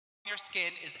your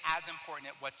skin is as important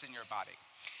as what's in your body.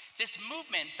 This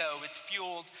movement, though, is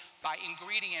fueled by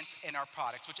ingredients in our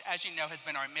products, which, as you know, has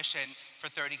been our mission for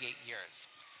 38 years.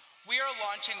 We are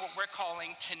launching what we're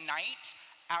calling tonight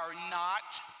our Not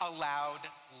Allowed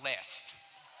list.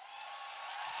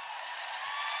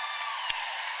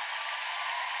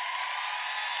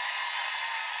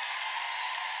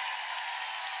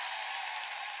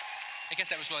 I guess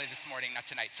that was really this morning, not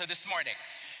tonight. So this morning.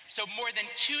 So more than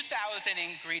 2,000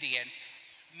 ingredients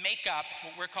make up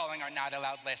what we're calling our Not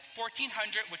Allowed list.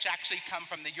 1,400 which actually come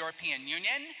from the European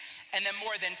Union, and then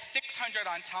more than 600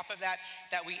 on top of that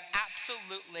that we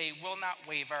absolutely will not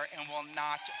waver and will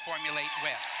not formulate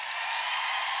with.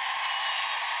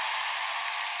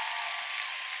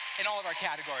 In all of our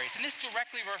categories. And this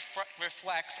directly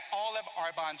reflects all of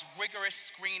Arbonne's rigorous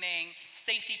screening,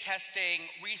 safety testing,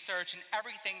 research, and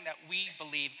everything that we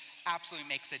believe absolutely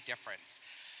makes a difference.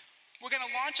 We're going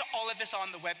to launch all of this on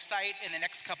the website in the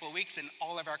next couple of weeks in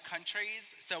all of our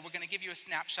countries. So we're going to give you a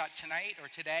snapshot tonight or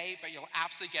today, but you'll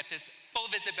absolutely get this full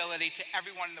visibility to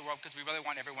everyone in the world because we really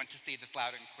want everyone to see this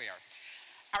loud and clear.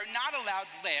 Our Not Allowed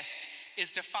list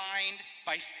is defined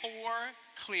by 4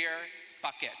 clear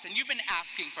buckets. And you've been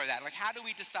asking for that. Like, how do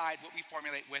we decide what we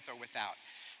formulate with or without?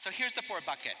 So here's the 4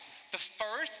 buckets. The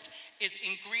first is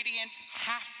ingredients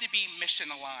have to be mission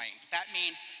aligned. That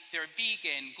means they're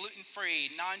vegan,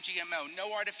 gluten-free, non-GMO,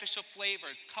 no artificial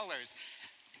flavors, colors.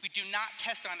 We do not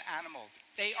test on animals.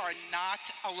 They are not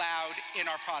allowed in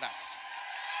our products.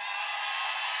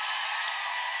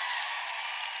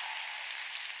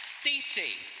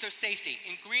 Safety, so safety,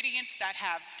 ingredients that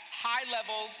have high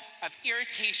levels of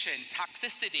irritation,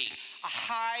 toxicity, a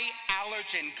high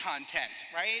allergen content,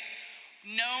 right?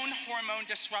 Known hormone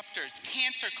disruptors,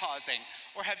 cancer causing,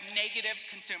 or have negative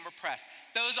consumer press.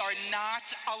 Those are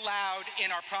not allowed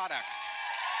in our products.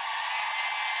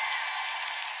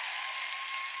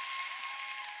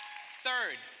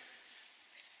 Third,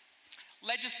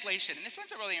 legislation, and this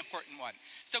one's a really important one.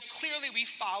 So clearly we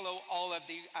follow all of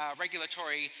the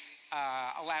regulatory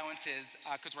allowances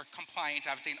because we're compliant,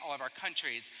 obviously, in all of our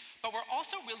countries. But we're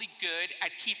also really good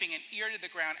at keeping an ear to the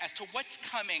ground as to what's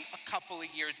coming a couple of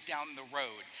years down the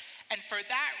road. And for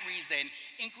that reason,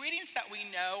 ingredients that we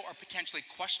know are potentially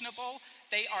questionable,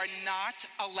 they are not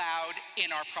allowed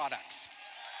in our products.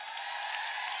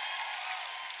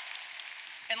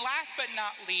 And last but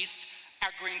not least, our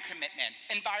green commitment,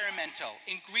 environmental.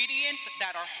 Ingredients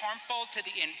that are harmful to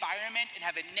the environment and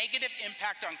have a negative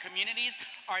impact on communities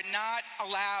are not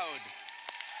allowed.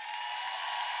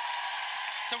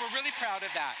 So we're really proud of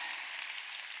that.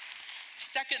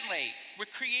 Secondly,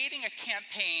 we're creating a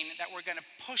campaign that we're going to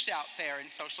push out there in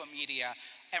social media,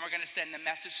 and we're going to send the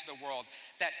message to the world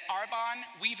that Arbonne,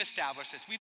 we've established this.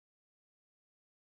 We've